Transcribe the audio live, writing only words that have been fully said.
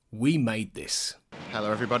We made this.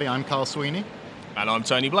 Hello everybody, I'm Carl Sweeney. And I'm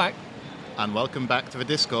Tony Black. And welcome back to The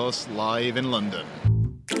Discourse, live in London.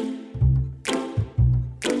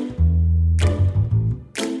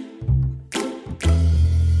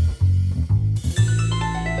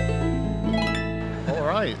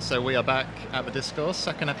 Alright, so we are back at The Discourse,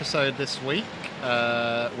 second episode this week.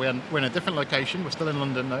 We're in a different location, we're still in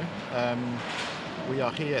London though. We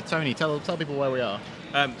are here. Tony, tell people where we are.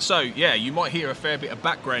 You might hear a fair bit of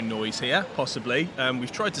background noise here, possibly.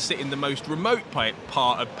 We've tried to sit in the most remote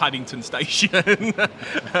part of Paddington Station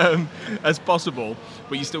as possible,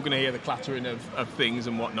 but you're still going to hear the clattering of things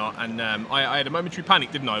and whatnot. And I had a momentary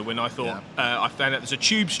panic, didn't I, when I thought I found out there's a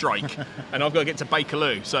tube strike and I've got to get to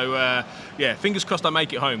Bakerloo. So, fingers crossed I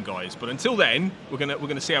make it home, guys. But until then, we're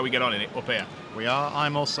gonna see how we get on in it up here. We are.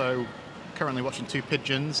 I'm also currently watching two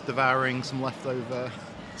pigeons devouring some leftover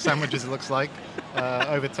sandwiches, it looks like,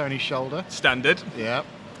 over Tony's shoulder. Standard. Yeah.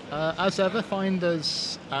 As ever, find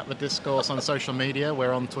us at The Discourse on social media.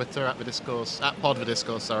 We're on Twitter at Pod The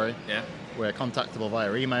Discourse, sorry. Yeah. We're contactable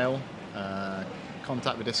via email,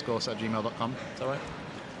 contacttthediscourse@gmail.com. Is that right?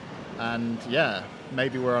 And yeah,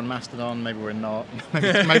 maybe we're on Mastodon, maybe we're not.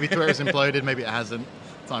 maybe Twitter's imploded, maybe it hasn't.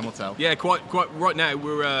 Time will tell. Yeah, quite right now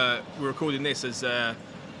we're recording this as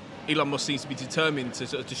Elon Musk seems to be determined to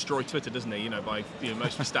sort of destroy Twitter, doesn't he? By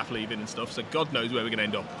most of the staff leaving and stuff. So God knows where we're going to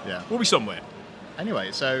end up. Yeah, we'll be somewhere.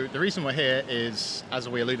 Anyway, so the reason we're here is, as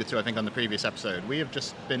we alluded to, I think on the previous episode, we have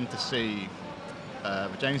just been to see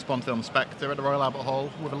the James Bond film Spectre at the Royal Albert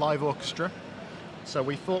Hall with a live orchestra. So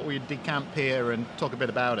we thought we'd decamp here and talk a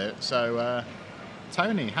bit about it. So,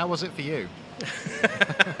 Tony, how was it for you?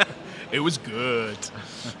 It was good.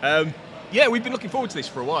 Yeah, we've been looking forward to this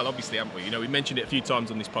for a while, obviously, haven't we? We mentioned it a few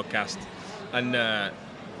times on this podcast, and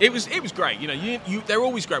it was great. They're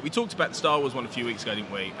always great. We talked about the Star Wars one a few weeks ago, didn't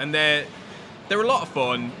we? And they're a lot of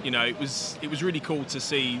fun. It was really cool to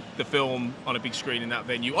see the film on a big screen in that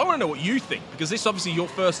venue. I want to know what you think, because this is obviously your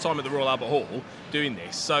first time at the Royal Albert Hall doing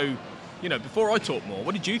this. So, before I talk more,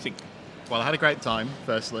 what did you think? Well, I had a great time.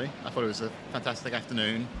 Firstly, I thought it was a fantastic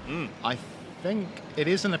afternoon. I think it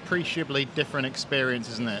is an appreciably different experience,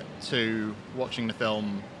 isn't it, to watching the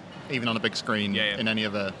film even on a big screen in any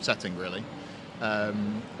other setting, really.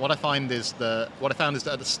 What I found is that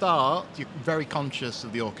at the start you're very conscious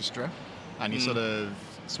of the orchestra, and you're sort of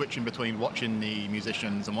switching between watching the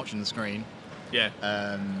musicians and watching the screen. Yeah.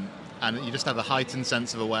 And you just have a heightened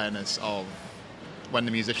sense of awareness of when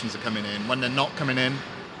the musicians are coming in, when they're not coming in,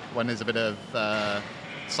 when there's a bit of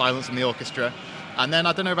silence from the orchestra. And then,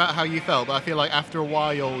 I don't know about how you felt, but I feel like after a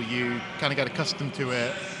while you kind of get accustomed to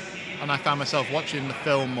it, and I found myself watching the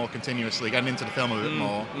film more continuously, getting into the film a bit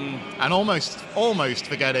more, and almost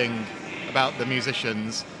forgetting about the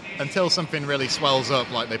musicians until something really swells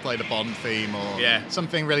up, like they played a Bond theme or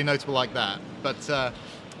something really notable like that. But it's a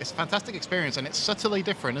fantastic experience, and it's subtly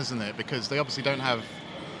different, isn't it? Because they obviously don't have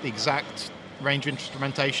the exact range of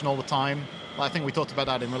instrumentation all the time. Well, I think we talked about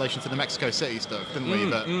that in relation to the Mexico City stuff, didn't we?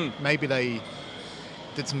 But maybe they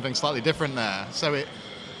did something slightly different there. So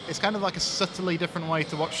it's kind of like a subtly different way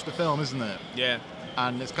to watch the film, isn't it? Yeah.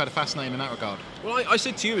 And it's kind of fascinating in that regard. Well, I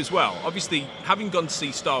said to you as well, obviously, having gone to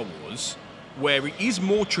see Star Wars, where it is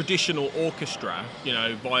more traditional orchestra,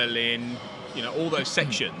 violin, all those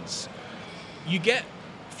sections, you get,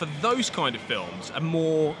 for those kind of films, a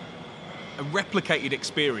replicated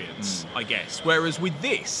experience, I guess. Whereas with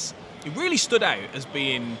this, it really stood out as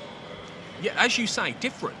being, as you say,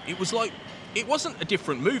 different. It was like, it wasn't a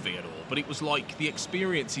different movie at all, but it was like the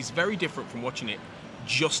experience is very different from watching it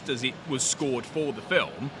just as it was scored for the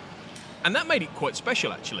film. And that made it quite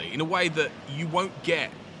special, actually, in a way that you won't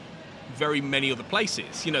get very many other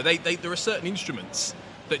places. There are certain instruments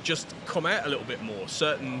that just come out a little bit more,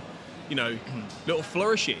 certain, little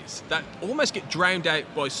flourishes that almost get drowned out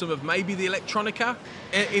by some of maybe the electronica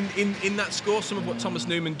in that score, some of what Thomas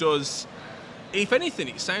Newman does. If anything,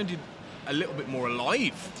 it sounded a little bit more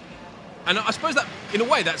alive. And I suppose that, in a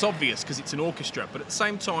way, that's obvious because it's an orchestra, but at the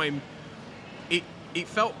same time, it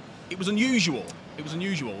felt, it was unusual. It was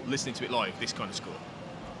unusual listening to it live, this kind of score.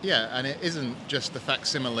 Yeah, and it isn't just the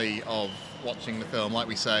facsimile of watching the film, like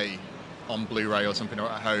we say, on Blu-ray or something, or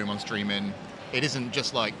at home on streaming. It isn't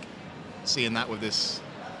just like seeing that with this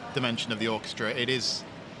dimension of the orchestra. It is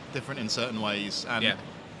different in certain ways, and it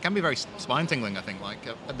can be very spine-tingling, I think. Like,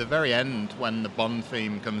 at the very end, when the Bond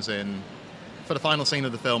theme comes in, for the final scene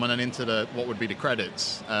of the film and then into what would be the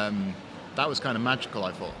credits, that was kind of magical,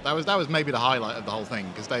 I thought. That was maybe the highlight of the whole thing,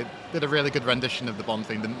 because they did a really good rendition of the Bond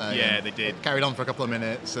theme, didn't they? Yeah, they did. It carried on for a couple of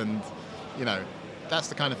minutes, and, that's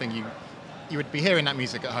the kind of thing you would be hearing that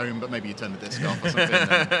music at home, but maybe you turn the disc off or something.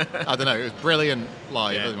 And, I don't know. It was brilliant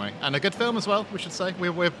live, anyway, and a good film as well. We should say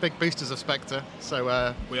we're big boosters of Spectre,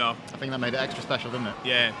 so we are. I think that made it extra special, didn't it?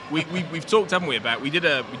 Yeah, we've talked, haven't we? About we did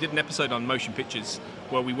an episode on motion pictures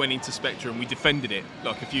where we went into Spectre and we defended it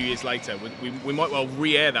like a few years later. We might well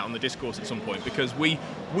re-air that on the discourse at some point because we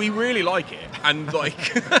really like it, and like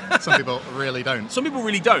some people really don't. Some people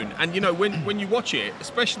really don't, and you know when you watch it,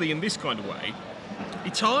 especially in this kind of way,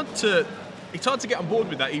 it's hard to get on board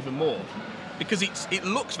with that even more because it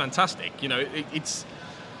looks fantastic. You know,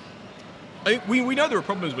 we know there are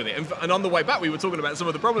problems with it, and on the way back we were talking about some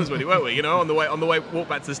of the problems with it, weren't we? You know, on the way walk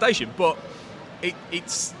back to the station. But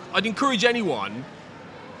I'd encourage anyone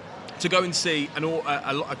to go and see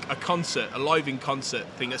a concert, a live in concert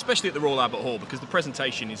thing, especially at the Royal Albert Hall, because the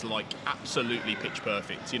presentation is like absolutely pitch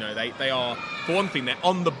perfect. You know, they are, for one thing, they're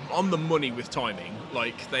on the money with timing.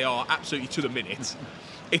 Like they are absolutely to the minute.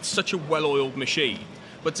 It's such a well-oiled machine.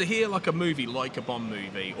 But to hear like a movie like a Bond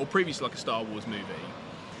movie, or previously like a Star Wars movie,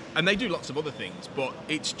 and they do lots of other things, but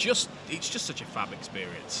it's just such a fab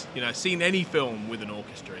experience. You know, seeing any film with an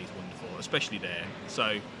orchestra is wonderful, especially there.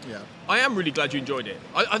 So yeah, I am really glad you enjoyed it.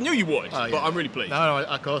 I knew you would, but I'm really pleased. No,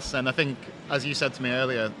 of course. And I think, as you said to me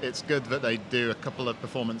earlier, it's good that they do a couple of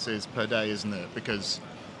performances per day, isn't it? Because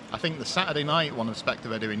I think the Saturday night one of Spectre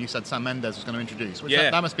they're doing, you said Sam Mendes was going to introduce, which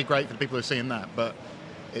that must be great for the people who are seeing that, but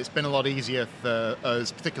it's been a lot easier for us,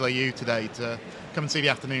 particularly you today, to come and see the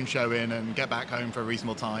afternoon show in and get back home for a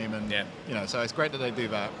reasonable time. And you know, so it's great that they do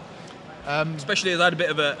that. Especially as I had a bit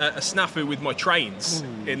of a snafu with my trains.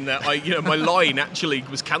 In that my line actually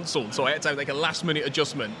was cancelled, so I had to make a last-minute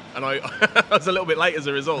adjustment, and I was a little bit late as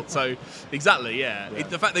a result. So exactly,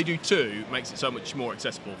 the fact they do two makes it so much more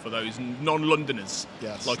accessible for those non-Londoners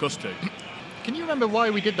like us two. Can you remember why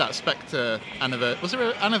we did that Spectre anniversary? Was there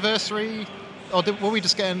an anniversary? Or were we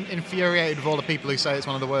just getting infuriated with all the people who say it's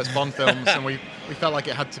one of the worst Bond films, and we felt like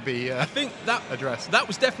it had to be I think that addressed? That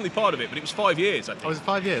was definitely part of it, but it was 5 years, I think. Oh, was it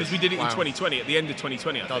 5 years? Because we did it in 2020, at the end of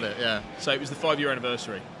 2020, I think. Got it, yeah. So it was the 5-year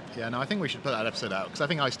anniversary. Yeah, no, I think we should put that episode out, because I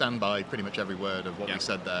think I stand by pretty much every word of what we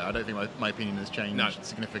said there. I don't think my opinion has changed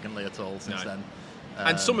significantly at all since then.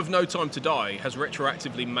 And some of No Time to Die has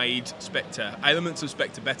retroactively made Spectre, elements of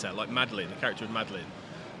Spectre better, like Madeline, the character of Madeline.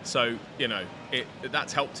 So, you know,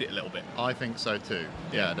 that's helped it a little bit. I think so too.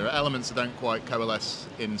 Yeah, there are elements that don't quite coalesce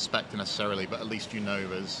in Spectre necessarily, but at least you know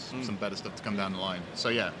there's some better stuff to come down the line. So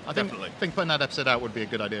yeah, I think putting that episode out would be a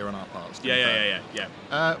good idea on our part. Yeah.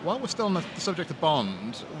 While we're still on the subject of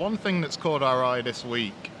Bond, one thing that's caught our eye this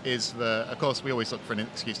week is of course, we always look for an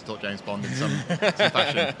excuse to talk James Bond in some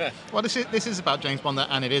fashion. Well, this is about James Bond,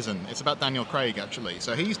 and it isn't. It's about Daniel Craig, actually.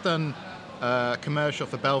 So he's done a commercial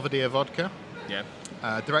for Belvedere Vodka. Yeah.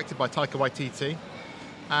 Directed by Taika Waititi,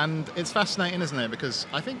 and it's fascinating, isn't it? Because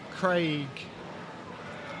I think Craig,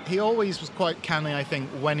 he always was quite canny, I think,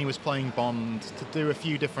 when he was playing Bond, to do a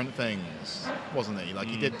few different things, wasn't he? Like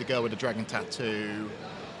he did The Girl with the Dragon Tattoo,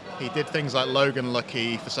 he did things like Logan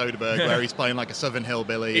Lucky for Soderbergh, where he's playing like a southern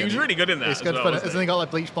hillbilly. He was really good in that. It's good fun. Hasn't he got like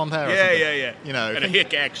bleached blonde hair? Yeah. You know, and a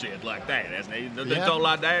hick accent like that, hasn't he? They don't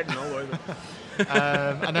like that. No.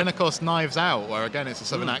 And then, of course, Knives Out, where again it's a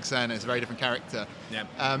southern accent, it's a very different character.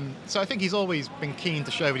 Yeah. So I think he's always been keen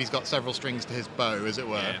to show that he's got several strings to his bow, as it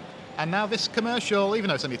were. Yeah. And now this commercial, even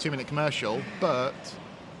though it's only a 2-minute commercial, but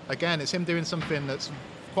again, it's him doing something that's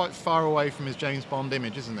quite far away from his James Bond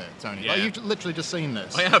image, isn't it, Tony? Yeah. Like, you've literally just seen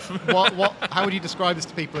this. I have. How would you describe this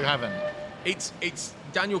to people who haven't? It's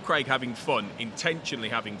Daniel Craig having fun, intentionally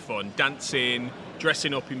having fun, dancing,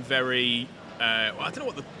 dressing up in very. I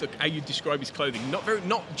don't know how you describe his clothing.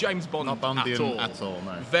 Not James Bond at all.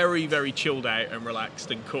 No. Very, very chilled out and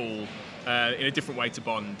relaxed and cool, in a different way to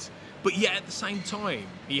Bond. But yet at the same time,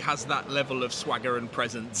 he has that level of swagger and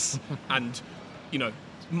presence and, you know,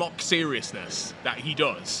 mock seriousness that he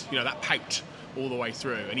does. You know, that pout all the way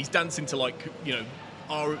through, and he's dancing to like, you know,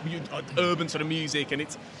 our urban sort of music, and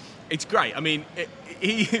it's great. I mean,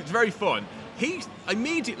 it's very fun. He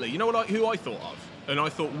immediately, you know who I thought of? And I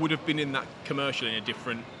thought would have been in that commercial in a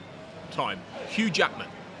different time. Hugh Jackman.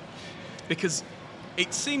 Because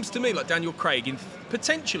it seems to me like Daniel Craig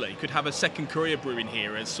potentially could have a second career brewing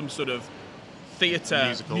here as some sort of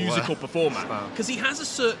theatre musical performer. Because he has a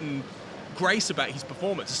certain grace about his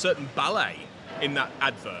performance, a certain ballet in that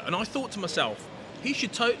advert. And I thought to myself, he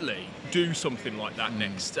should totally do something like that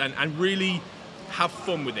next and really have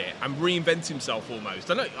fun with it and reinvent himself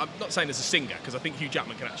almost. I'm not saying as a singer, because I think Hugh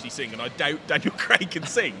Jackman can actually sing, and I doubt Daniel Craig can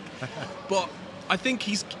sing. But I think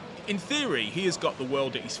in theory, he has got the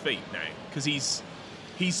world at his feet now, because he's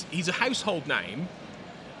a household name.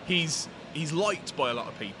 He's liked by a lot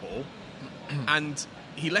of people, and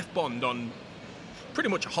he left Bond on pretty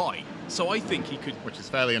much a height. So I think he could... Which is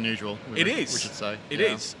fairly unusual. It is. We should say. It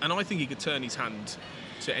is. And I think he could turn his hand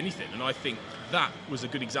to anything. And I think that was a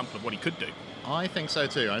good example of what he could do. I think so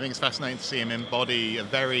too. I think it's fascinating to see him embody a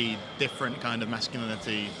very different kind of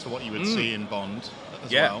masculinity to what you would see in Bond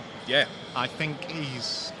as well. Yeah. I think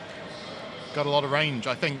he's got a lot of range.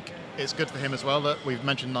 I think it's good for him as well that we've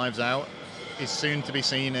mentioned Knives Out. He's soon to be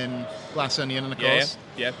seen in Glass Onion, and of course,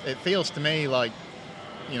 it feels to me like,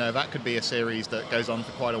 you know, that could be a series that goes on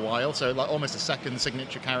for quite a while. So like almost a second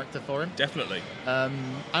signature character for him. Definitely.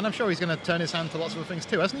 And I'm sure he's going to turn his hand to lots of other things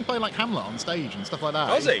too. Hasn't he played like Hamlet on stage and stuff like that?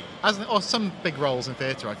 Has he? Or some big roles in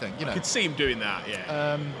theatre, I think. You know, I could see him doing that.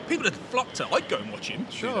 Yeah. People would flock to. I'd go and watch him.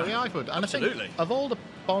 Sure, yeah, I would. And absolutely. I think of all the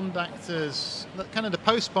Bond actors, kind of the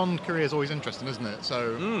post-Bond career is always interesting, isn't it?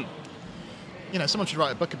 So. You know, someone should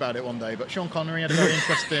write a book about it one day, but Sean Connery had a very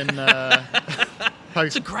interesting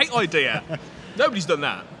post. It's a great idea. Nobody's done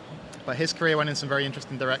that. But his career went in some very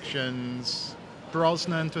interesting directions.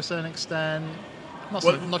 Brosnan, to a certain extent. Not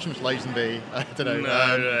so much Lazenby. I don't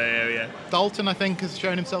know. Yeah. Dalton, I think, has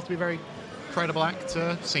shown himself to be a very credible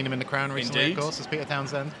actor. Seen him in The Crown recently, Indeed. Of course, as Peter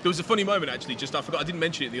Townsend. There was a funny moment, actually, I forgot, I didn't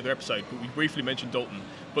mention it in the other episode, but we briefly mentioned Dalton.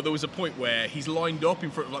 But there was a point where he's lined up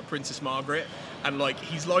in front of, like, Princess Margaret, and, like,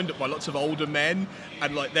 he's lined up by lots of older men,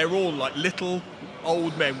 and, like, they're all, like, little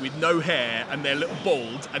old men with no hair, and they're little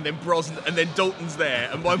bald, and then Dalton's there,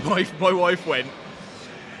 and my wife went,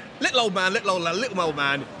 little old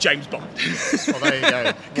man, James Bond. Well, there you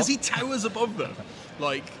go. Because he towers above them.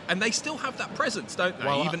 Like, and they still have that presence, don't they?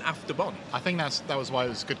 Well, even after Bond. I think that was why it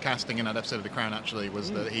was good casting in that episode of The Crown. Actually, was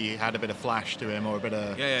that he had a bit of flash to him, or a bit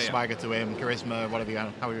of swagger to him, charisma, whatever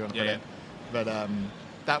however you want to put it. But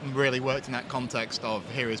that really worked in that context of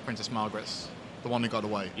here is Princess Margaret's the one who got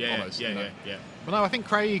away. Almost. Yeah. But no, I think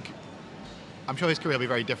Craig. I'm sure his career will be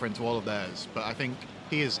very different to all of theirs, but I think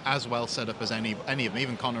he is as well set up as any of them,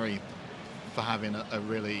 even Connery, for having a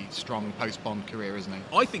really strong post-Bond career, isn't he?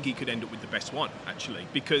 I think he could end up with the best one, actually,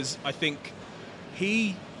 because I think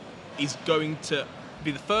he is going to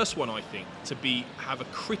be the first one, I think, to have a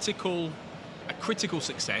critical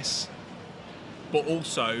success, but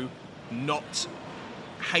also not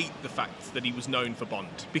hate the fact that he was known for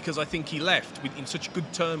Bond, because I think he left in such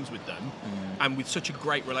good terms with them and with such a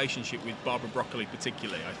great relationship with Barbara Broccoli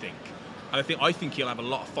particularly, I think. And I think he'll have a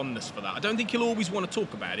lot of fondness for that. I don't think he'll always want to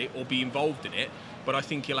talk about it or be involved in it, but I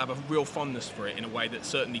think he'll have a real fondness for it in a way that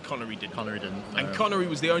certainly Connery didn't. No. And Connery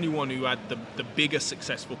was the only one who had the biggest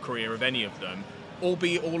successful career of any of them,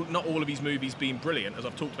 albeit not all of his movies being brilliant, as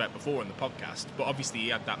I've talked about before in the podcast, but obviously he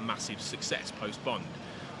had that massive success post-Bond.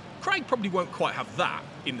 Craig probably won't quite have that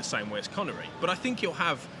in the same way as Connery, but I think he'll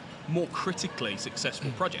have more critically successful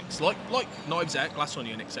projects, like Knives Out, Glass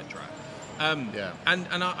Onion, etc.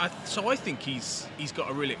 So I think he's got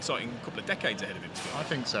a really exciting couple of decades ahead of him. I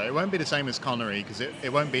think so. It won't be the same as Connery, because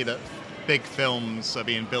it won't be that big films are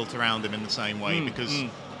being built around him in the same way, because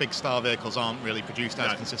big star vehicles aren't really produced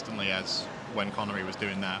as consistently as when Connery was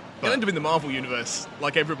doing that. But he'll end up in the Marvel universe,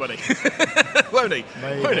 like everybody. Won't he?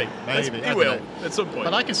 Maybe. He will, at some point.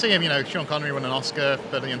 But I can see him, Sean Connery won an Oscar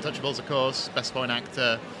for The Untouchables, of course, Best Supporting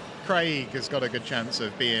Actor. Craig has got a good chance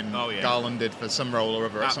of being garlanded for some role or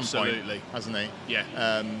other at some point, hasn't he?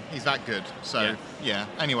 Yeah. He's that good. So,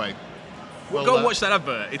 anyway. Well, go and watch that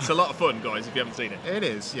advert. It's a lot of fun, guys, if you haven't seen it. It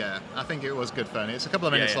is, yeah. I think it was good fun. It's a couple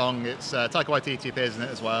of minutes long. It's Taika Waititi appears in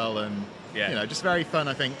it as well. And, just very fun,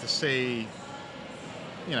 I think, to see,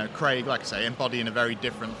 Craig, like I say, embodying a very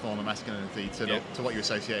different form of masculinity to what you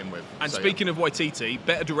associate him with. And speaking of Waititi,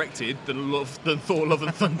 better directed than Thor, Love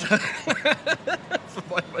and Thunder. For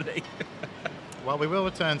my money. Well, we will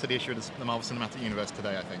return to the issue of the Marvel Cinematic Universe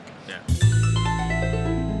today, I think. Yeah.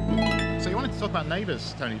 So you wanted to talk about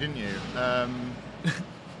Neighbours, Tony, didn't you? Now,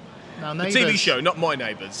 Neighbours, the TV show, not My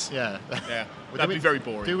Neighbours. Yeah. That'd be very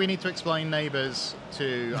boring. Do we need to explain Neighbours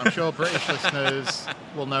to... I'm sure British listeners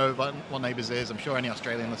will know what Neighbours is. I'm sure any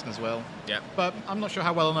Australian listeners will. Yeah. But I'm not sure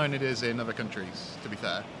how well known it is in other countries, to be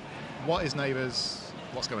fair. What is Neighbours?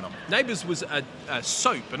 What's going on? Neighbours was a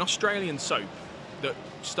soap, an Australian soap, that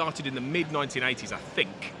started in the mid-1980s, I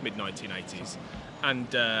think, mid-1980s, and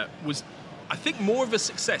was, I think, more of a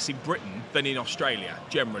success in Britain than in Australia,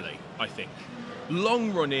 generally, I think.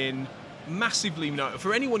 Long-running, massively known.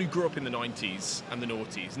 For anyone who grew up in the 90s and the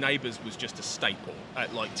noughties, Neighbours was just a staple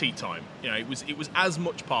at, like, tea time. It was as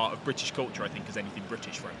much part of British culture, I think, as anything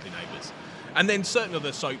British, frankly, Neighbours. And then certain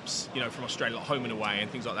other soaps, from Australia, like Home and Away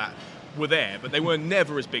and things like that, were there, but they were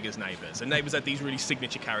never as big as Neighbours. And Neighbours had these really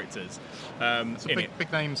signature characters. So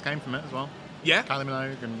big names came from it as well. Yeah. Kylie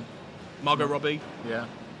Minogue and Margot Robbie. Yeah.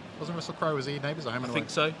 Wasn't Russell Crowe, was he Neighbours or Home and I Away?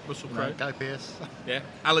 think so. Russell Crowe. Guy Pearce. Yeah.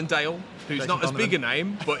 Alan Dale, who's Jason not as Donovan. big a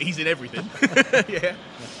name, but he's in everything. Yeah.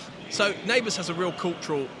 So Neighbours has a real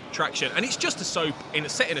cultural traction, and it's just a soap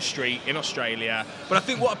set in a street in Australia. But I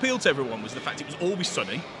think what appealed to everyone was the fact it was always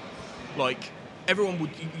sunny. Like,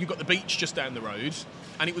 you got the beach just down the road,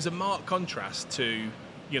 and it was a marked contrast to,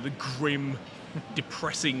 the grim,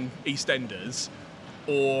 depressing EastEnders,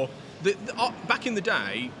 or back in the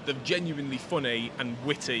day, the genuinely funny and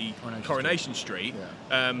witty Coronation Street,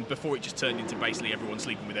 before it just turned into basically everyone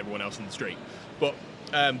sleeping with everyone else in the street. But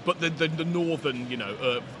the northern,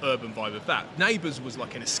 urban vibe of that. Neighbours was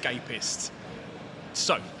like an escapist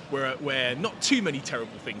soap where not too many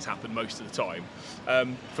terrible things happen most of the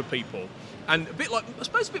time for people. And a bit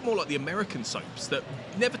more like the American soaps that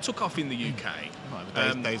never took off in the UK. Like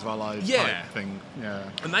the Days of Our Lives type thing. Yeah.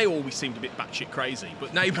 And they always seemed a bit batshit crazy.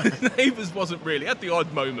 But Neighbours wasn't really. Had the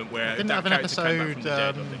odd moment where didn't that have an character came back episode from the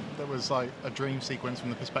dead, I think. that was like a dream sequence from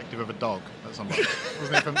the perspective of a dog at some point.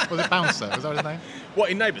 Was it Bouncer? Was that his name? What,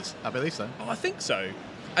 in Neighbours? I believe so. Oh, I think so.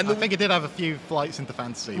 And I think it did have a few flights into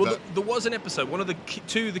fantasy. Well, there was an episode. One of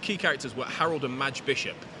two of the key characters were Harold and Madge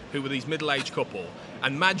Bishop, who were these middle-aged couple.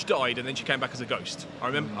 And Madge died, and then she came back as a ghost. I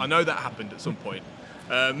remember. I know that happened at some point.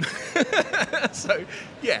 So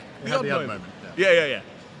yeah, the odd moment. Yeah.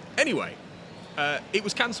 Anyway, it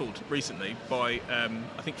was cancelled recently by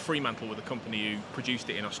I think Fremantle were the company who produced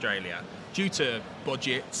it in Australia due to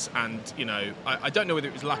budgets and I don't know whether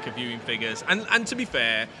it was lack of viewing figures and to be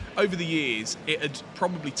fair, over the years it had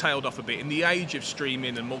probably tailed off a bit in the age of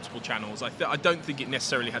streaming and multiple channels. I don't think it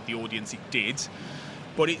necessarily had the audience it did,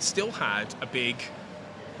 but it still had a big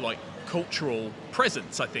cultural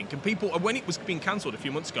presence, I think. And people, when it was being cancelled a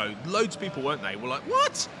few months ago, loads of people, weren't they, were like,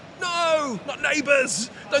 what? No, not Neighbours.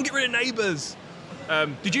 Don't get rid of Neighbours.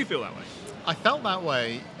 Did you feel that way? I felt that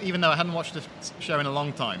way, even though I hadn't watched the show in a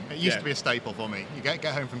long time. It used to be a staple for me. You get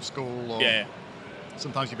home from school, or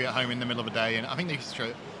sometimes you'd be at home in the middle of the day, and I think they used to show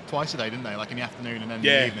it twice a day, didn't they? Like in the afternoon and then in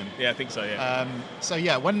the evening. Yeah, I think so, yeah. So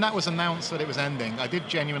yeah, when that was announced that it was ending, I did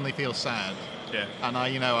genuinely feel sad. Yeah. And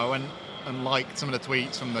I went and liked some of the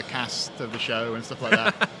tweets from the cast of the show and stuff like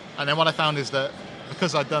that. And then what I found is that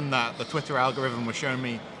because I'd done that, the Twitter algorithm was showing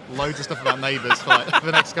me loads of stuff about Neighbours for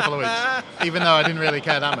the next couple of weeks, even though I didn't really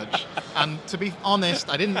care that much. And to be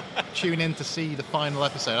honest, I didn't tune in to see the final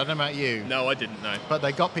episode. I don't know about you. No, I didn't know. But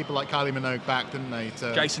they got people like Kylie Minogue back, didn't they?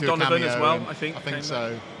 To Jason do a Donovan cameo, as well, I think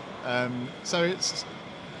so. So it's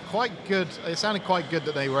quite good. It sounded quite good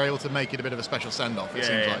that they were able to make it a bit of a special send-off, it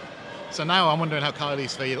seems like. So now I'm wondering how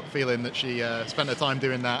Kylie's feeling that she spent her time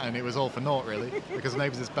doing that and it was all for naught, really, because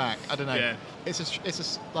Neighbours is back. I don't know. Yeah.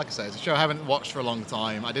 It's like I say, it's a show I haven't watched for a long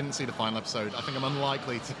time. I didn't see the final episode. I think I'm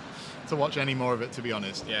unlikely to watch any more of it, to be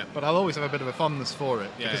honest. Yeah. But I'll always have a bit of a fondness for it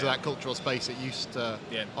because of yeah. that cultural space it used to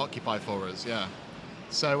occupy for us. Yeah.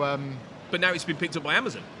 So. But now it's been picked up by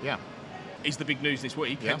Amazon. Yeah. Is the big news this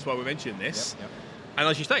week. Yeah. Hence why we're mentioning this. Yep. And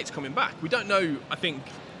as you say, it's coming back. We don't know. I think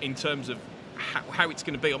in terms of how it's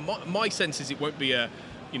going to be. My sense is it won't be a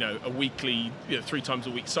weekly, 3 times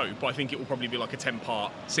a week soap. I think it will probably be like a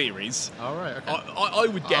 10-part series. All right. Okay. I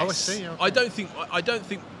would guess. Oh, I see. Okay. I don't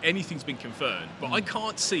think anything's been confirmed, but I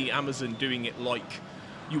can't see Amazon doing it like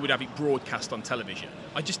you would have it broadcast on television.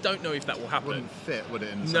 I just don't know if that will happen. Wouldn't fit, would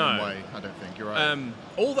it? In the same way? I don't think you're right.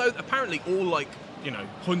 Although apparently all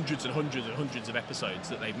hundreds and hundreds and hundreds of episodes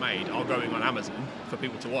that they've made are going on Amazon for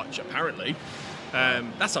people to watch. Apparently,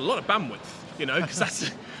 that's a lot of bandwidth.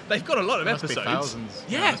 Because they've got a lot of episodes. Must be thousands.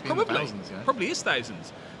 Yeah, probably. thousands, yeah. Probably is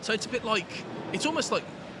thousands. So it's a bit like, it's almost like,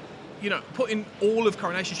 putting all of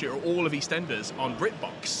Coronation Street or all of EastEnders on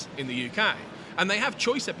BritBox in the UK. And they have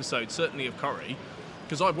choice episodes, certainly of Corrie,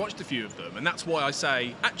 because I've watched a few of them. And that's why I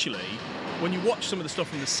say, actually, when you watch some of the stuff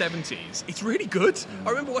from the 70s, it's really good. I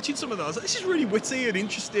remember watching some of those. This is really witty and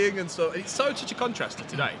interesting and stuff. It's such a contrast to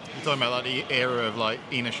today. You're talking about the era of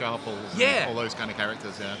Ina Sharples and all those kind of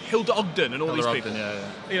characters, yeah. Hilda Ogden and all these people.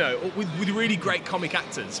 Yeah. With really great comic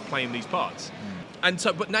actors playing these parts. And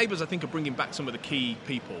so, but Neighbours, I think, are bringing back some of the key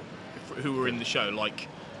people who were in the show, like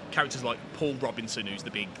characters like Paul Robinson, who's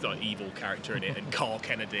the big evil character in it, and Carl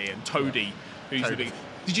Kennedy and Toady, who's the big...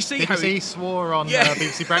 Did you see how he swore on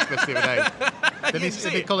BBC Breakfast the other day? Did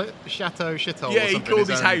he call it Chateau Shithole? Yeah, or he called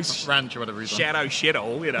his house ranch or whatever he's on. Shadow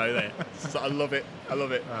Shithole, there. So I love it.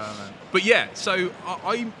 Oh, but yeah, so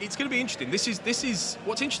it's going to be interesting. This is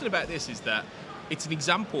what's interesting about this is that it's an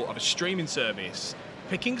example of a streaming service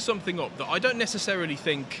picking something up that I don't necessarily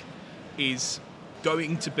think is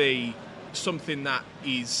going to be something that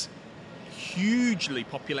is hugely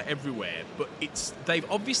popular everywhere, but they've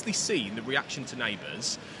obviously seen the reaction to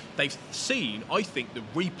Neighbours. They've seen, I think, the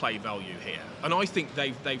replay value here, and I think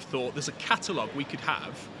they've thought there's a catalogue we could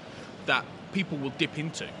have that people will dip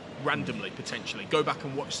into randomly, potentially, go back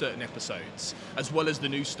and watch certain episodes, as well as the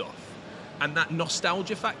new stuff. And that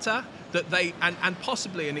nostalgia factor that and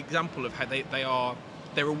possibly an example of how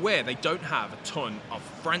they're aware they don't have a ton of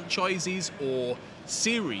franchises or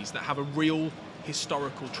series that have a real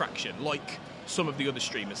historical traction like some of the other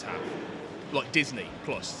streamers have, like Disney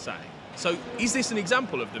Plus, say. So is this an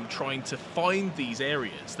example of them trying to find these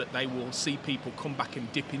areas that they will see people come back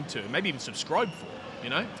and dip into and maybe even subscribe for, you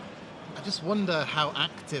know? I just wonder how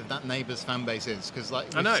active that Neighbours fan base is, because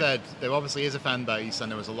like you said, there obviously is a fan base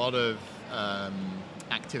and there was a lot of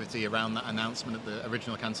activity around that announcement of the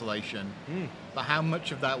original cancellation. But how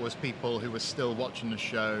much of that was people who were still watching the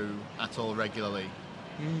show at all regularly?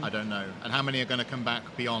 I don't know. And how many are going to come back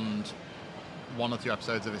beyond 1 or 2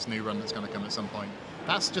 episodes of this new run that's going to come at some point?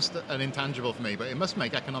 That's just an intangible for me, but it must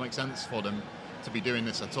make economic sense for them to be doing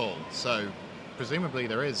this at all. So presumably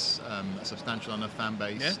there is a substantial enough fan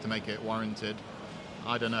base to make it warranted.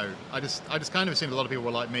 I don't know. I just kind of assumed a lot of people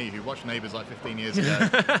were like me who watched Neighbours like 15 years ago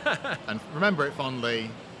and remember it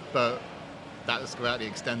fondly, but that's about the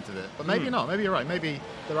extent of it. But maybe not. Maybe you're right. Maybe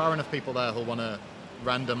there are enough people there who'll want to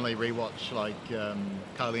randomly rewatch like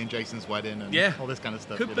Kylie and Jason's wedding and all this kind of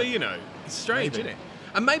stuff. Could be, you know. It's strange, isn't it?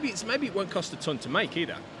 And maybe it won't cost a ton to make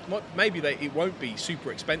either. Maybe it won't be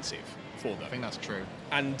super expensive for them. I think that's true.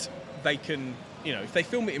 And they can, you know, if they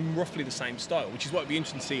film it in roughly the same style, which is what would be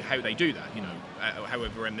interesting to see how they do that, you know,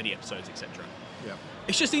 however many episodes, etc. Yeah.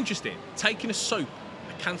 It's just interesting, taking a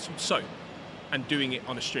cancelled soap, and doing it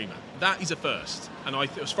on a streamer. That is a first, and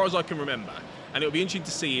as far as I can remember. And it'll be interesting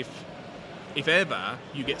to see if ever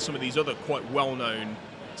you get some of these other quite well-known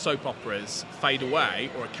soap operas fade away,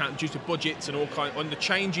 or due to budgets and on the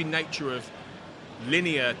changing nature of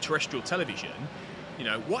linear terrestrial television. You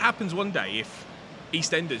know, what happens one day if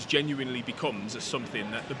EastEnders genuinely becomes something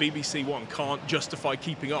that the BBC One can't justify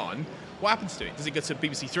keeping on? What happens to it? Does it go to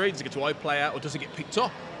BBC Three? Does it go to iPlayer? Or does it get picked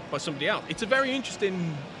up by somebody else? It's a very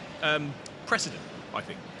interesting precedent, I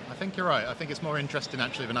think. I think you're right. I think it's more interesting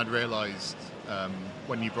actually than I'd realised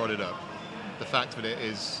when you brought it up. The fact that it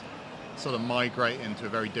is sort of migrating to a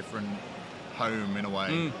very different home in a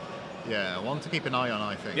way. Yeah, one to keep an eye on,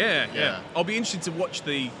 I think. Yeah. I'll be interested to watch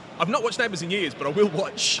I've not watched Neighbours in years, but I will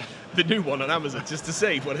watch the new one on Amazon just to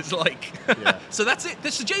see what it's like. Yeah. So that's it.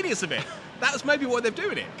 That's the genius of it. That's maybe why they're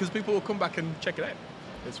doing it, because people will come back and check it out.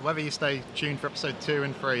 It's whether you stay tuned for episode 2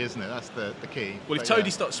 and 3, isn't it? That's the key. Well, if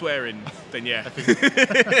Toadie starts swearing, then yeah.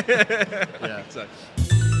 Yeah. So.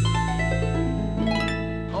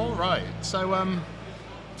 All right. So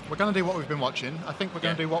we're going to do what we've been watching. I think we're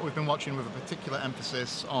going to do what we've been watching with a particular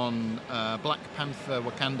emphasis on Black Panther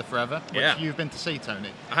Wakanda Forever, which you've been to see,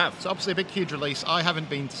 Tony. I have. So obviously a big, huge release. I haven't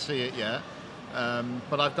been to see it yet,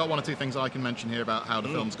 but I've got 1 or 2 things I can mention here about how the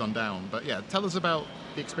film's gone down. But yeah, tell us about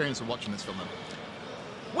the experience of watching this film then.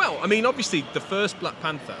 Well, I mean, obviously the first Black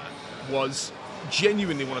Panther was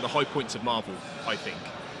genuinely one of the high points of Marvel, I think.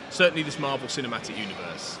 Certainly this Marvel Cinematic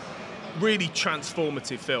Universe. Really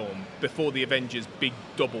transformative film before the Avengers' big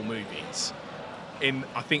double movies, in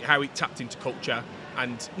I think how it tapped into culture,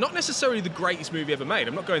 and not necessarily the greatest movie ever made,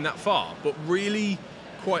 I'm not going that far, but really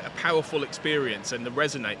quite a powerful experience and the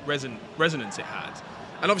resonance it had.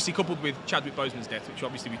 And obviously coupled with Chadwick Boseman's death, which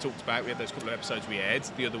obviously we talked about, we had those couple of episodes we aired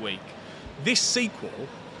the other week. This sequel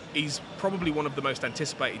is probably one of the most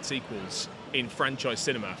anticipated sequels in franchise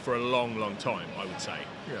cinema for a long, long time, I would say,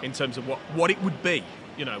 in terms of what it would be.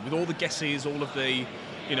 You know, with all the guesses, all of the,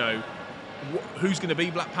 you know, who's going to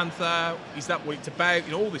be Black Panther? Is that what it's about?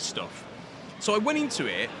 You know, all this stuff. So I went into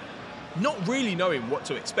it not really knowing what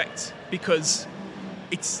to expect, because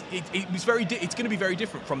it's going to be very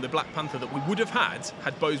different from the Black Panther that we would have had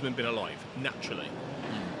Boseman been alive, naturally.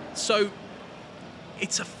 So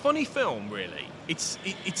it's a funny film, really. It's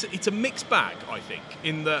a mixed bag, I think,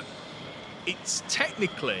 in that it's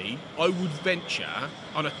technically, I would venture,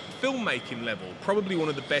 on a filmmaking level, probably one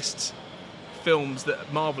of the best films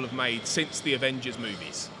that Marvel have made since the Avengers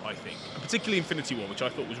movies, I think. And particularly Infinity War, which I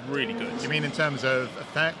thought was really good. You mean in terms of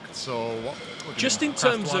effects or what Just in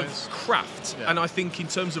terms of craft, and I think in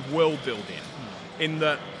terms of world building, in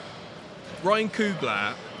that Ryan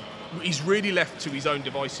Coogler is really left to his own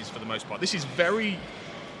devices for the most part. This is very,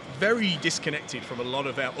 very disconnected from a lot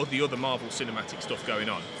of the other Marvel cinematic stuff going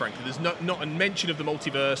on, frankly. There's not a mention of the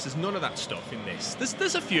multiverse. There's none of that stuff in this.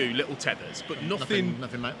 There's a few little tethers, but nothing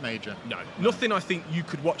major. No, nothing I think you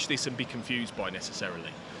could watch this and be confused by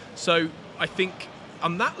necessarily. So I think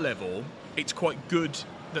on that level, it's quite good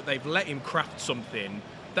that they've let him craft something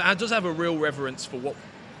that does have a real reverence for what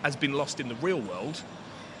has been lost in the real world.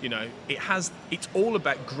 You know, it's all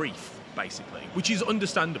about grief, basically, which is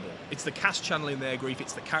understandable. It's the cast channeling their grief,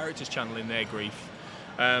 it's the characters channeling their grief,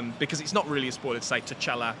 because it's not really a spoiler to say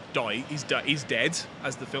T'Challa is dead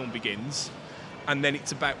as the film begins, and then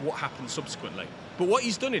it's about what happens subsequently. But what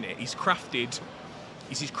he's done in it, he's crafted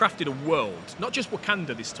a world, not just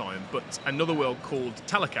Wakanda this time, but another world called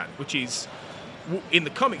Talokan, which is, in the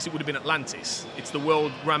comics, it would have been Atlantis. It's the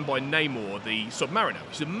world ran by Namor, the Submariner,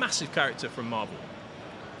 which is a massive character from Marvel.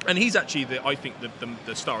 And he's actually,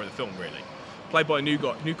 the star of the film, really. Played by a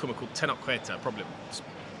newcomer called Tenoch Huerta, probably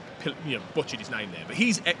butchered his name there. But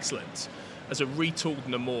he's excellent as a retooled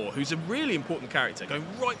Namor, who's a really important character, going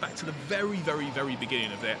right back to the very, very, very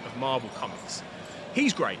beginning of Marvel comics.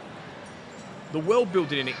 He's great. The world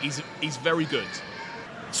building in it is very good.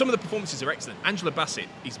 Some of the performances are excellent. Angela Bassett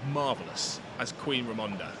is marvellous as Queen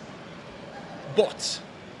Ramonda. But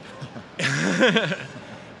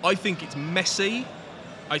I think it's messy.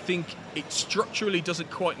 I think it structurally doesn't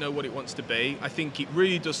quite know what it wants to be. I think it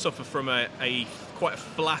really does suffer from quite a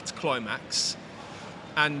flat climax.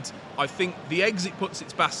 And I think the eggs it puts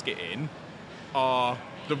its basket in are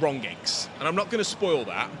the wrong eggs. And I'm not going to spoil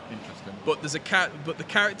that. Interesting. But the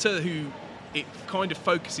character who it kind of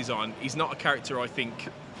focuses on is not a character I think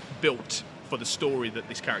built for the story that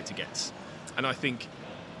this character gets. And I think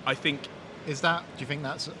Is that, do you think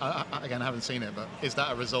that's, again, I haven't seen it, but is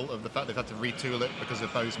that a result of the fact they've had to retool it because of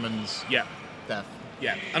Boseman's death?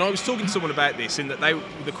 Yeah, and I was talking to someone about this, in that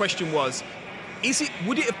the question was,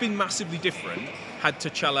 would it have been massively different had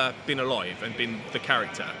T'Challa been alive and been the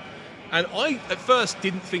character? And I, at first, I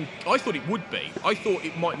thought it would be. I thought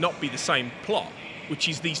it might not be the same plot, which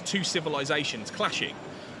is these two civilizations clashing.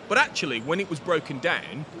 But actually, when it was broken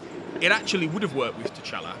down, it actually would have worked with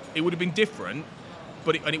T'Challa. It would have been different,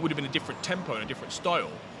 and it would have been a different tempo and a different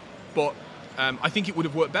style. But I think it would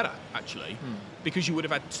have worked better, actually, because you would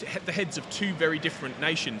have had the heads of two very different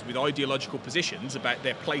nations with ideological positions about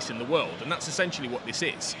their place in the world, and that's essentially what this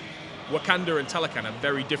is. Wakanda and Talokan have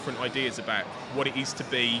very different ideas about what it is to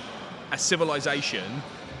be a civilization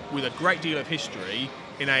with a great deal of history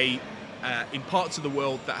in parts of the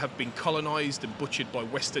world that have been colonized and butchered by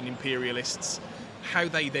Western imperialists. How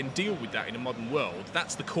they then deal with that in a modern world,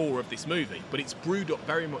 that's the core of this movie. But it's brewed up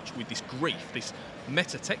very much with this grief, this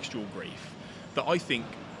metatextual grief, that I think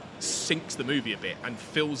sinks the movie a bit and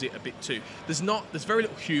fills it a bit too. There's very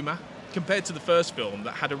little humour compared to the first film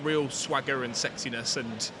that had a real swagger and sexiness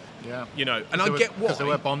and, and I get why. Because there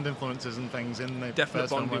were Bond influences and things in the definite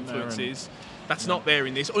first Bond film, influences. That's not there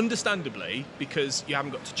in this, understandably, because you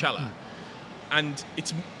haven't got T'Challa. And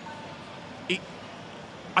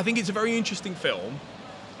I think it's a very interesting film,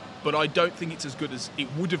 but I don't think it's as good as it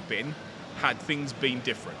would have been had things been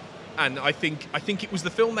different. And I think it was the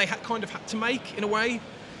film they kind of had to make, in a way,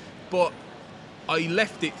 but I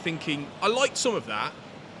left it thinking, I liked some of that,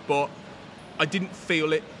 but I didn't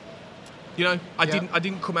feel it. I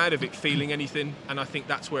didn't come out of it feeling anything, and I think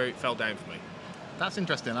that's where it fell down for me. That's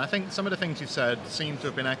interesting. I think some of the things you've said seem to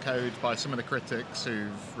have been echoed by some of the critics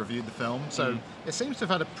who've reviewed the film. So it seems to have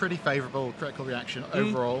had a pretty favourable critical reaction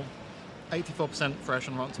overall. 84% fresh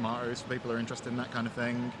on Rotten Tomatoes for people who are interested in that kind of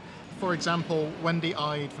thing. For example, Wendy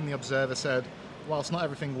Ide from The Observer said, whilst not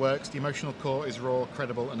everything works, the emotional core is raw,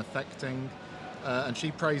 credible and affecting. And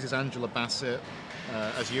she praises Angela Bassett,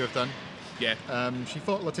 as you have done. Yeah. She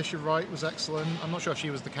thought Letitia Wright was excellent. I'm not sure if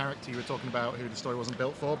she was the character you were talking about who the story wasn't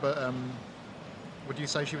built for, but would you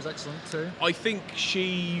say she was excellent too? I think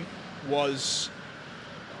she was...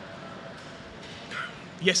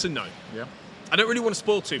 Yes and no. Yeah. I don't really want to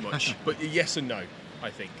spoil too much, but yes and no,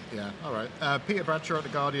 I think. Yeah, all right. Peter Bradshaw at The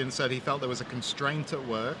Guardian said he felt there was a constraint at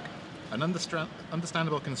work, an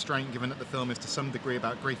understandable constraint given that the film is to some degree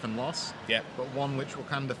about grief and loss, but one which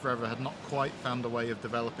Wakanda Forever had not quite found a way of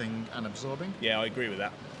developing and absorbing. Yeah, I agree with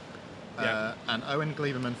that. And Owen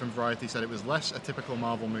Gleaverman from Variety said it was less a typical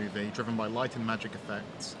Marvel movie driven by light and magic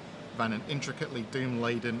effects than an intricately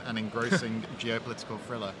doom-laden and engrossing geopolitical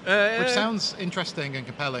thriller. Which sounds interesting and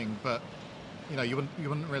compelling, but you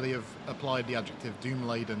wouldn't really have applied the adjective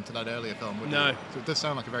doom-laden to that earlier film, would you? No. So it does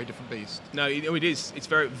sound like a very different beast. No, it is. It's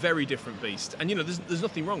very, very different beast. And there's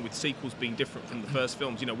nothing wrong with sequels being different from the first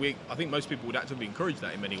films. I think most people would actively encourage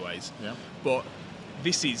that in many ways. Yeah. But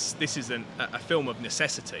this is a film of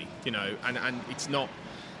necessity, and it's not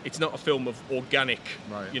a film of organic,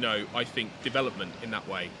 right. I think, development in that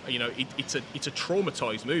way. It's a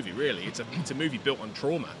traumatized movie, really. It's a movie built on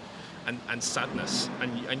trauma and sadness,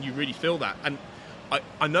 and you really feel that. And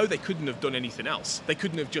I know they couldn't have done anything else. They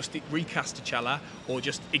couldn't have just recast T'Challa or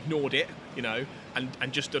just ignored it, you know,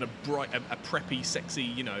 and just done a preppy, sexy,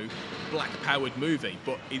 you know, black-powered movie.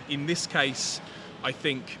 But in this case, I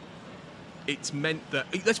think it's meant that...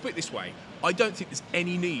 Let's put it this way. I don't think there's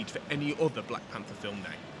any need for any other Black Panther film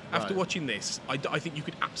now. After watching this, I think you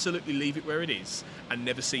could absolutely leave it where it is and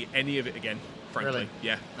never see any of it again, frankly. Really?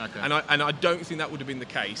 Yeah. Okay. And I don't think that would have been the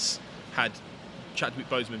case had Chadwick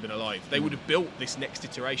Boseman been alive. They would have built this next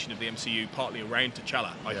iteration of the MCU partly around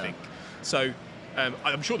T'Challa, I think. So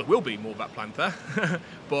I'm sure there will be more Black Panther,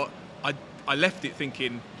 but I left it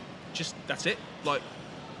thinking, just that's it, like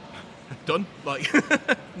done, like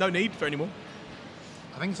no need for any more.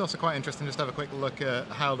 I think it's also quite interesting just to have a quick look at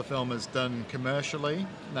how the film has done commercially.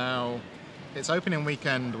 Now, its opening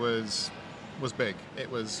weekend was big.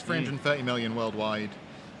 It was 330 million worldwide.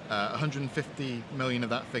 150 million of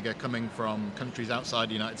that figure coming from countries outside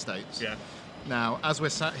the United States. Yeah. Now, as we're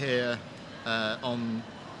sat here on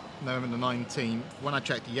November the 19th, when I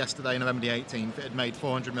checked yesterday, November the 18th, it had made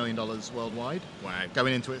 $400 million worldwide. Wow.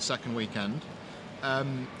 Going into its second weekend.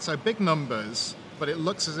 So big numbers, but it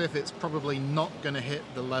looks as if it's probably not going to hit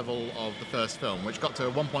the level of the first film, which got to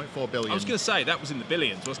 1.4 billion. I was going to say, that was in the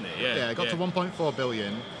billions, wasn't it? Yeah, it got to 1.4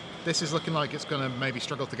 billion. This is looking like it's going to maybe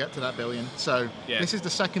struggle to get to that billion. So this is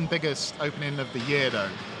the second biggest opening of the year, though.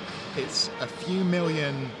 It's a few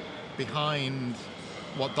million behind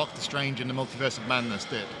what Doctor Strange in the Multiverse of Madness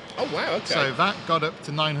did. Oh, wow, okay. So that got up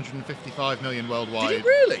to 955 million worldwide. Did it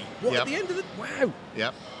really? What, at the end of the... Wow.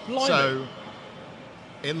 Yep. Blimey. So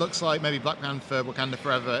it looks like maybe Black Panther Wakanda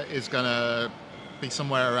Forever is going to be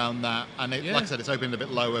somewhere around that. And like I said, it's opening a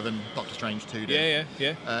bit lower than Doctor Strange 2 did.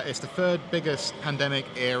 Yeah. It's the third biggest pandemic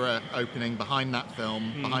era opening behind that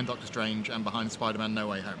film, behind Doctor Strange and behind Spider-Man No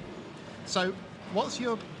Way Home. So what's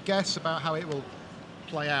your guess about how it will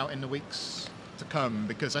play out in the weeks to come?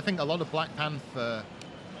 Because I think a lot of Black Panther,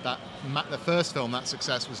 the first film, that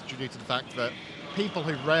success was due to the fact that people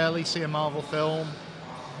who rarely see a Marvel film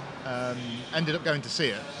ended up going to see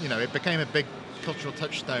it. You know, it became a big cultural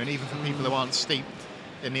touchstone, even for people who aren't steeped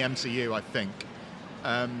in the MCU, I think.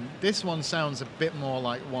 This one sounds a bit more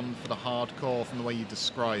like one for the hardcore from the way you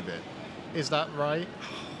describe it. Is that right?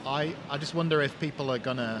 I just wonder if people are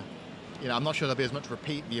gonna, you know, I'm not sure there'll be as much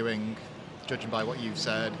repeat viewing, judging by what you've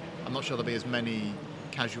said. I'm not sure there'll be as many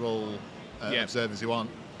casual observers who aren't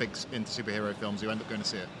big into superhero films who end up going to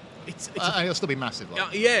see it. It'll still be massive.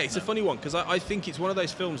 It's a funny one, because I think it's one of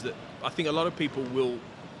those films that I think a lot of people will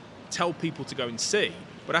tell people to go and see,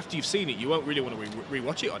 but after you've seen it, you won't really want to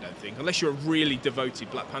rewatch it, I don't think, unless you're a really devoted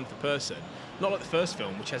Black Panther person. Not like the first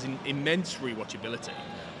film, which has immense rewatchability.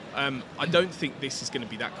 I don't think this is going to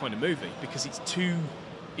be that kind of movie, because it's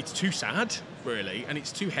too sad, really, and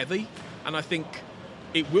it's too heavy, and I think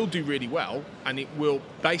it will do really well, and it will,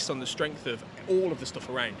 based on the strength of all of the stuff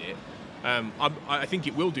around it, I think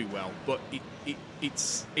it will do well, but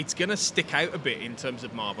it's going to stick out a bit in terms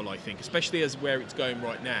of Marvel, I think, especially as where it's going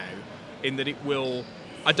right now, in that it will...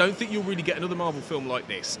 I don't think you'll really get another Marvel film like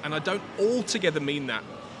this, and I don't altogether mean that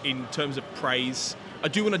in terms of praise. I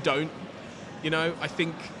do and I don't. You know, I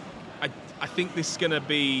think this is going to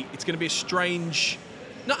be... It's going to be a strange,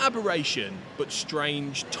 not aberration, but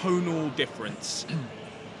strange tonal difference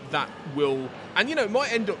that will... And, you know, it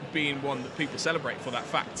might end up being one that people celebrate for that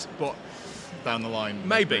fact, but... Down the line,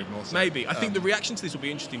 maybe. I think the reaction to this will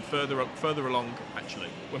be interesting further along, actually,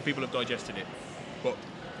 when people have digested it. But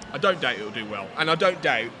I don't doubt it'll do well, and I don't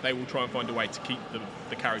doubt they will try and find a way to keep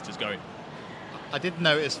the characters going. I did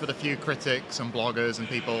notice for the few critics and bloggers and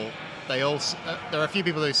people, there are a few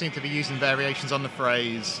people who seem to be using variations on the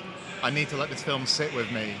phrase, "I need to let this film sit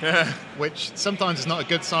with me," which sometimes is not a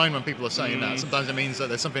good sign when people are saying that. Sometimes it means that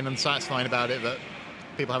there's something unsatisfying about it that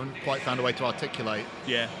people haven't quite found a way to articulate.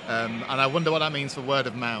 Yeah. And I wonder what that means for word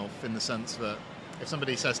of mouth, in the sense that if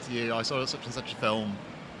somebody says to you, "I saw such and such a film,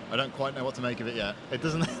 I don't quite know what to make of it yet," it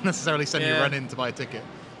doesn't necessarily send you running to buy a ticket.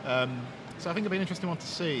 So I think it'll be an interesting one to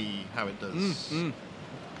see how it does.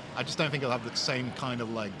 I just don't think it'll have the same kind of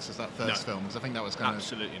legs as that first film, because I think that was kind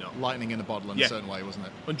of lightning in a bottle in a certain way, wasn't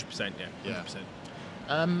it? 100%, yeah.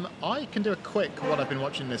 100%. I can do a quick what I've been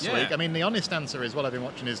watching this week. I mean, the honest answer is what I've been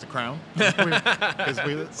watching is The Crown. Because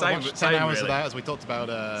we watched 10 hours of that, as we talked about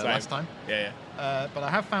last time. Yeah. But I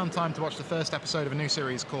have found time to watch the first episode of a new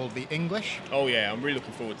series called The English. Oh, yeah, I'm really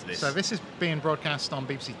looking forward to this. So this is being broadcast on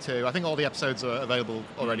BBC Two. I think all the episodes are available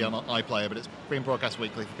already on iPlayer, but it's being broadcast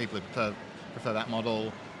weekly for people who prefer that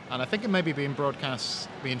model. And I think it may be being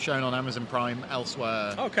shown on Amazon Prime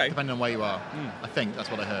elsewhere, depending on where you are. I think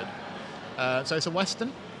that's what I heard. So it's a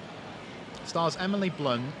Western. Stars Emily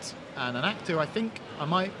Blunt and an actor who I think I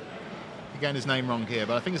might getting his name wrong here,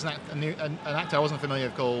 but I think it's an actor I wasn't familiar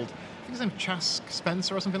with called, I think his name's Chask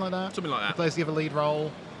Spencer or something like that. Something like that. He plays the other lead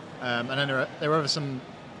role. And then there are some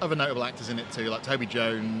other notable actors in it too, like Toby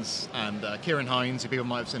Jones and Kieran Hines, who people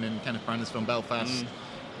might have seen in Kenneth Branagh's film Belfast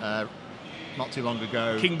not too long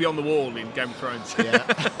ago. King Beyond the Wall in Game of Thrones. Yeah.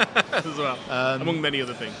 As well, among many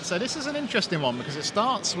other things. So this is an interesting one because it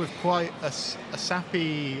starts with quite a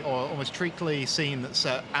sappy or almost treacly scene that's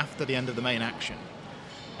set after the end of the main action,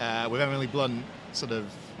 with Emily Blunt sort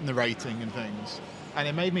of narrating and things. And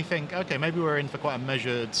it made me think, okay, maybe we're in for quite a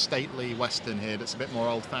measured, stately Western here that's a bit more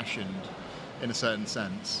old-fashioned in a certain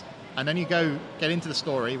sense. And then you get into the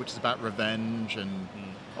story, which is about revenge and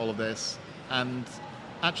all of this. And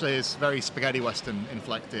actually it's very spaghetti Western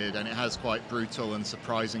inflected, and it has quite brutal and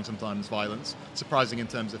surprising sometimes violence. Surprising in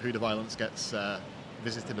terms of who the violence gets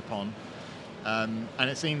visited upon. And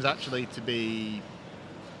it seems actually to be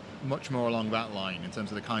much more along that line in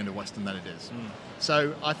terms of the kind of Western that it is.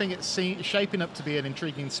 So I think it's shaping up to be an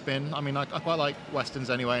intriguing spin. I mean, I quite like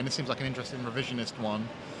Westerns anyway, and this seems like an interesting revisionist one.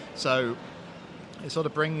 So it sort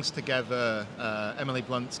of brings together Emily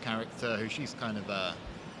Blunt's character, who she's kind of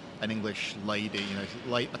an English lady,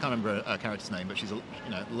 I can't remember her character's name, but she's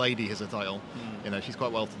lady is her title. She's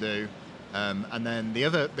quite well to do. And then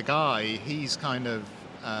the guy, he's kind of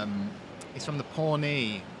he's from the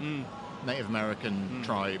Pawnee Native American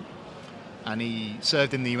tribe, and he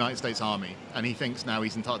served in the United States Army, and he thinks now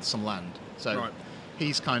he's entitled to some land. So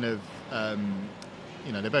he's kind of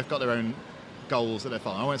they both got their own goals that they're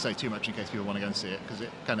following. I won't say too much in case people want to go and see it, because it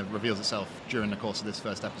kind of reveals itself during the course of this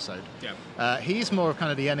first episode. He's more of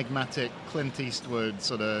kind of the enigmatic Clint Eastwood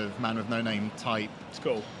sort of man with no name type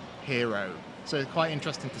hero. So it's quite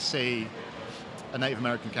interesting to see a Native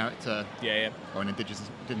American character or an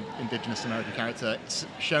indigenous American character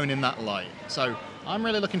shown in that light. So I'm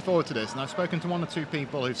really looking forward to this, and I've spoken to one or two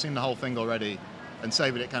people who've seen the whole thing already and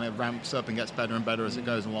say that it kind of ramps up and gets better and better as it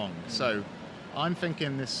goes along. So I'm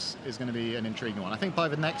thinking this is going to be an intriguing one. I think by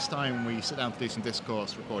the next time we sit down to do some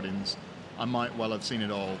discourse recordings, I might well have seen it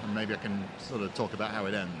all, and maybe I can sort of talk about how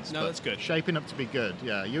it ends. No, that's good. Shaping up to be good,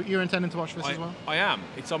 yeah. You're intending to watch this as well? I am.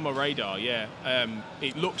 It's on my radar, yeah.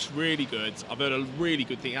 It looks really good. I've heard a really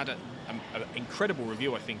good thing. It had an incredible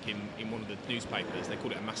review, I think, in one of the newspapers. They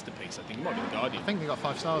called it a masterpiece. I think it might be The Guardian. I think they got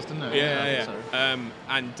 5 stars, didn't it? Yeah.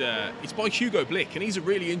 And it's by Hugo Blick, and he's a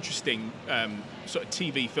really interesting sort of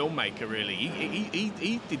TV filmmaker, really.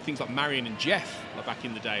 He did things like Marion and Jeff back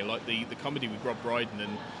in the day, like the comedy with Rob Brydon,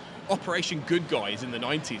 and Operation Good Guys in the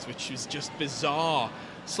 90s, which was just bizarre,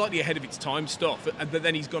 slightly ahead of its time stuff. But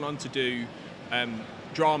then he's gone on to do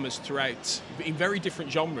dramas throughout in very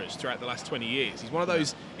different genres throughout the last 20 years. He's one of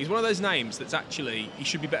those names that's actually, he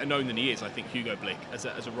should be better known than he is, I think, Hugo Blick, as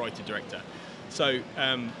a writer director. So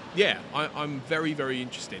I'm very, very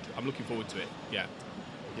interested. I'm looking forward to it.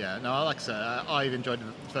 Yeah, no, like I said, I've enjoyed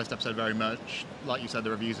the first episode very much. Like you said,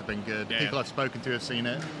 the reviews have been good. Yeah. People I've spoken to have seen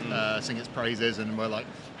it, sing its praises, and we're like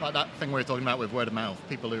that thing we were talking about with word of mouth.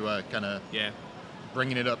 People who are kind of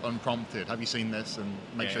bringing it up unprompted. Have you seen this? And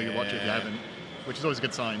make sure you watch it if you haven't, which is always a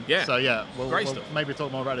good sign. Yeah. So we'll maybe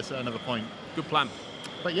talk more about this at another point. Good plan.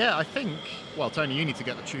 But yeah, I think, well, Tony, you need to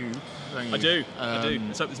get the tube. I do.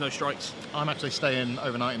 Let's hope there's no strikes. I'm actually staying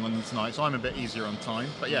overnight in London tonight, so I'm a bit easier on time.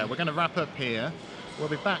 But yeah, we're going to wrap up here. We'll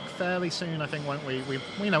be back fairly soon, I think, won't we?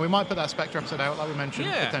 We might put that Spectre episode out, like we mentioned,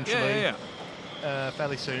 potentially.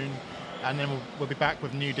 Fairly soon. And then we'll be back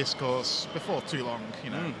with new discourse before too long,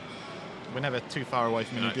 We're never too far away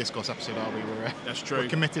from a new discourse episode, are we? That's true. We're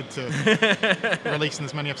committed to releasing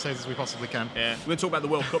as many episodes as we possibly can. Yeah. We're going to talk about the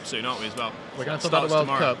World Cup soon, aren't we, as well? We're going to talk about the World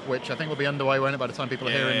Cup, which I think will be underway, won't it, by the time people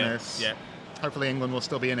are hearing this? Yeah. Hopefully England will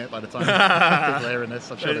still be in it by the time people are hearing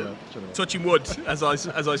this. I'm sure they will. Touching wood as I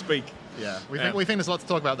speak. Yeah, we think there's a lot to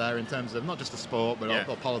talk about there in terms of not just the sport, but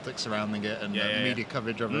all politics surrounding it and media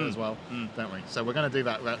coverage of it as well, don't we? So we're going to do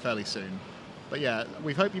that fairly soon. But yeah,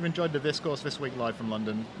 we hope you've enjoyed the discourse this week live from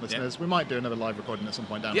London, listeners. We might do another live recording at some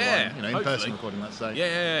point down the line, in-person recording, let's say.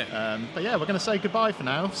 But yeah, we're going to say goodbye for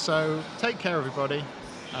now. So take care, everybody,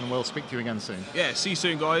 and we'll speak to you again soon. Yeah, see you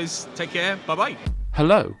soon, guys. Take care. Bye-bye.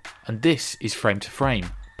 Hello, and this is Frame to Frame,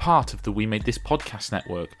 part of the We Made This podcast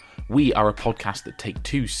network. We are a podcast that take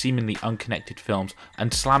two seemingly unconnected films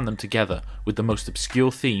and slam them together with the most obscure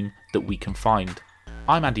theme that we can find.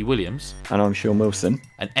 I'm Andy Williams. And I'm Sean Wilson.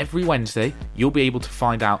 And every Wednesday, you'll be able to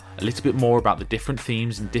find out a little bit more about the different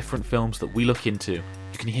themes and different films that we look into.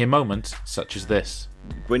 You can hear moments such as this.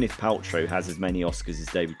 Gwyneth Paltrow has as many Oscars as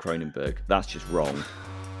David Cronenberg. That's just wrong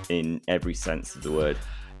in every sense of the word.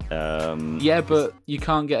 Yeah, but you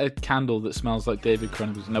can't get a candle that smells like David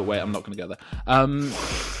Cronenberg. No, wait, I'm not going to get there.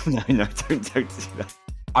 No, don't do that.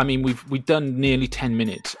 I mean, we've done nearly 10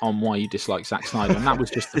 minutes on why you dislike Zack Snyder, and that was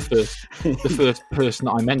just the first person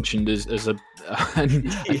that I mentioned as a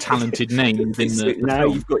talented name within the now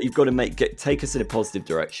film. you've got to take us in a positive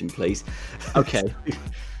direction, please. Okay.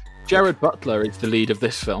 Jared Butler is the lead of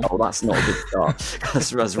this film. Oh, that's not a good start.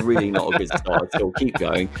 That's really not a good start at all. Keep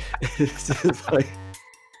going.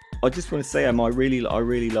 I just want to say, I really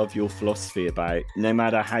love your philosophy about no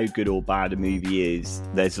matter how good or bad a movie is,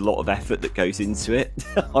 there's a lot of effort that goes into it.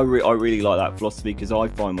 I really like that philosophy because I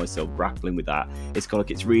find myself grappling with that. It's kind of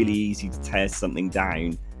like it's really easy to tear something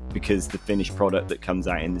down because the finished product that comes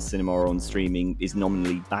out in the cinema or on streaming is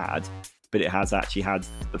nominally bad, but it has actually had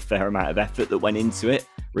a fair amount of effort that went into it,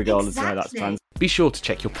 regardless of how that's planned. Be sure to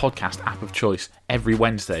check your podcast app of choice every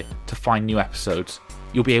Wednesday to find new episodes.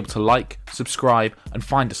 You'll be able to like, subscribe, and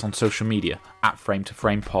find us on social media at Frame to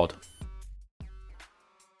Frame Pod.